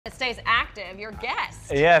It stays active, your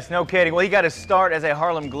guest. Yes, no kidding. Well, he got his start as a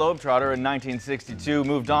Harlem Globetrotter in 1962,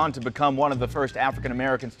 moved on to become one of the first African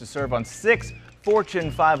Americans to serve on 6 Fortune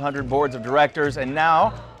 500 boards of directors, and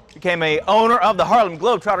now became a owner of the Harlem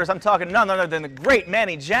Globetrotters. I'm talking none other than the great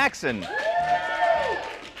Mannie Jackson.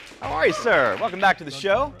 How are you, sir? Welcome back to the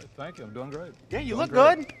show. Thank you. I'm doing great. Yeah, you look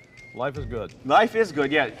good. Life is good. Life is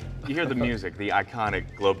good, yeah. You hear the music, the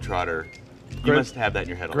iconic Globetrotter. You must have that in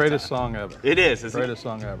your head all the time. Greatest song ever. It is, isn't it? Greatest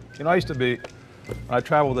song ever. You know, I used to be, when I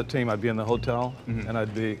traveled with the team, I'd be in the hotel and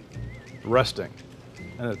I'd be resting.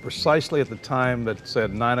 And precisely at the time that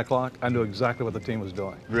said 9 o'clock, I knew exactly what the team was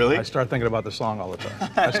doing. Really? I started thinking about the song all the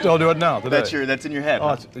time. I still do it now today. That's in your head. Oh,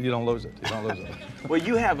 Huh? you don't lose it. You don't lose it. Well,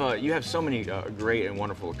 you have so many great and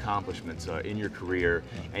wonderful accomplishments in your career,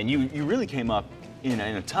 and you really came up in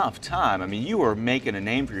a tough time. I mean, you were making a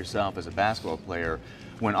name for yourself as a basketball player.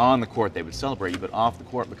 When on the court they would celebrate you, but off the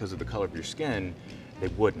court, because of the color of your skin, they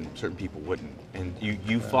wouldn't. Certain people wouldn't. And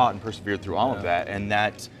you fought and persevered through all of that, and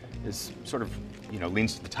that is sort of,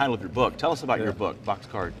 leans to the title of your book. Tell us about your book,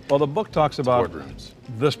 Boxcar. Well, the book talks about Boardrooms.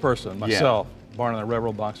 this person, myself, born in a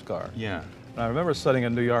railroad boxcar. Yeah. And I remember sitting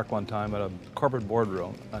in New York one time at a corporate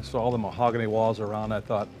boardroom. I saw all the mahogany walls around. I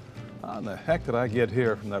thought, how in the heck did I get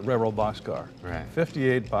here from that railroad boxcar? Right.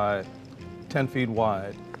 58 by 10 feet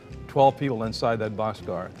wide, 12 people inside that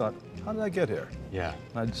boxcar. I thought, how did I get here? Yeah.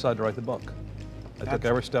 And I decided to write the book. I took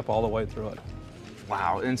every step all the way through it.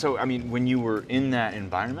 Wow. And so, I mean, when you were in that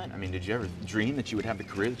environment, I mean, did you ever dream that you would have the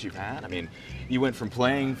career that you've had? I mean, you went from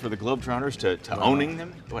playing for the Globetrotters to owning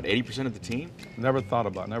them, what, 80% of the team? Never thought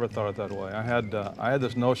it that way. I had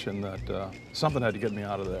this notion that something had to get me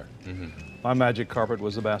out of there. My magic carpet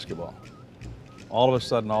was the basketball. All of a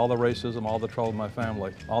sudden, all the racism, all the trouble in my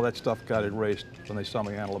family, all that stuff got erased when they saw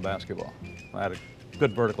me handle a basketball. I had a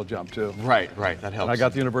good vertical jump, too. Right, that helps. And I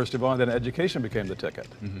got the University of Illinois, then education became the ticket.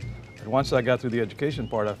 And once I got through the education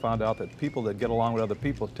part, I found out that people that get along with other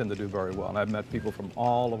people tend to do very well. And I've met people from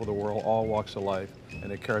all over the world, all walks of life, and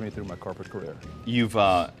they carry me through my corporate career. You've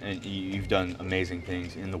done amazing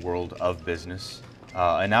things in the world of business.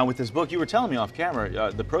 And now with this book, you were telling me off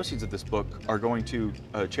camera, the proceeds of this book are going to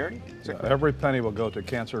charity? Every penny will go to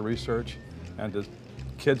cancer research and to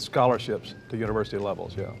kids' scholarships to university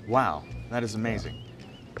levels, yeah. Wow, that is amazing.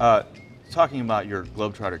 Talking about your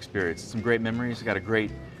Globetrotter experience, some great memories. You got a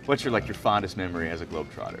great, what's your fondest memory as a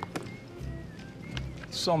Globetrotter?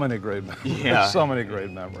 So many great memories. Yeah. So many great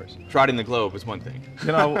memories. Trotting the globe is one thing.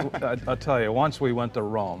 You know, I'll tell you, once we went to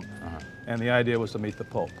Rome, and the idea was to meet the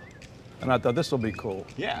Pope. And I thought, this will be cool.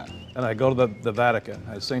 Yeah. And I go to the Vatican.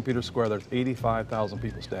 At St. Peter's Square, there's 85,000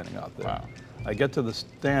 people standing out there. Wow. I get to the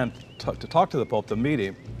stand to talk to the Pope, to meet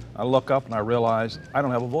him. I look up and I realize I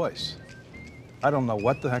don't have a voice. I don't know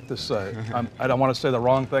what the heck to say. I don't want to say the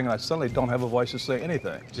wrong thing, and I suddenly don't have a voice to say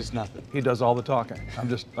anything. Just nothing. He does all the talking. I'm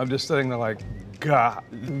just sitting there like, God.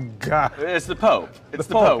 It's the Pope. It's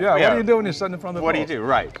the Pope. Yeah. What do you do when you're sitting in front of the Pope? What do you do?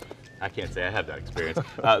 Right. I can't say I have that experience.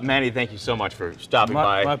 Mannie, thank you so much for stopping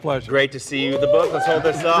by. My pleasure. Great to see you. The book, let's hold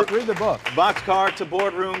this up. Read the book. Boxcar to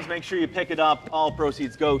Boardrooms. Make sure you pick it up. All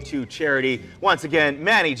proceeds go to charity. Once again,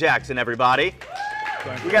 Mannie Jackson, everybody.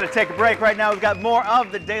 We got to take a break right now. We've got more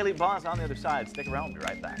of the Daily Boss on the other side. Stick around. We'll be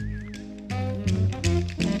right back.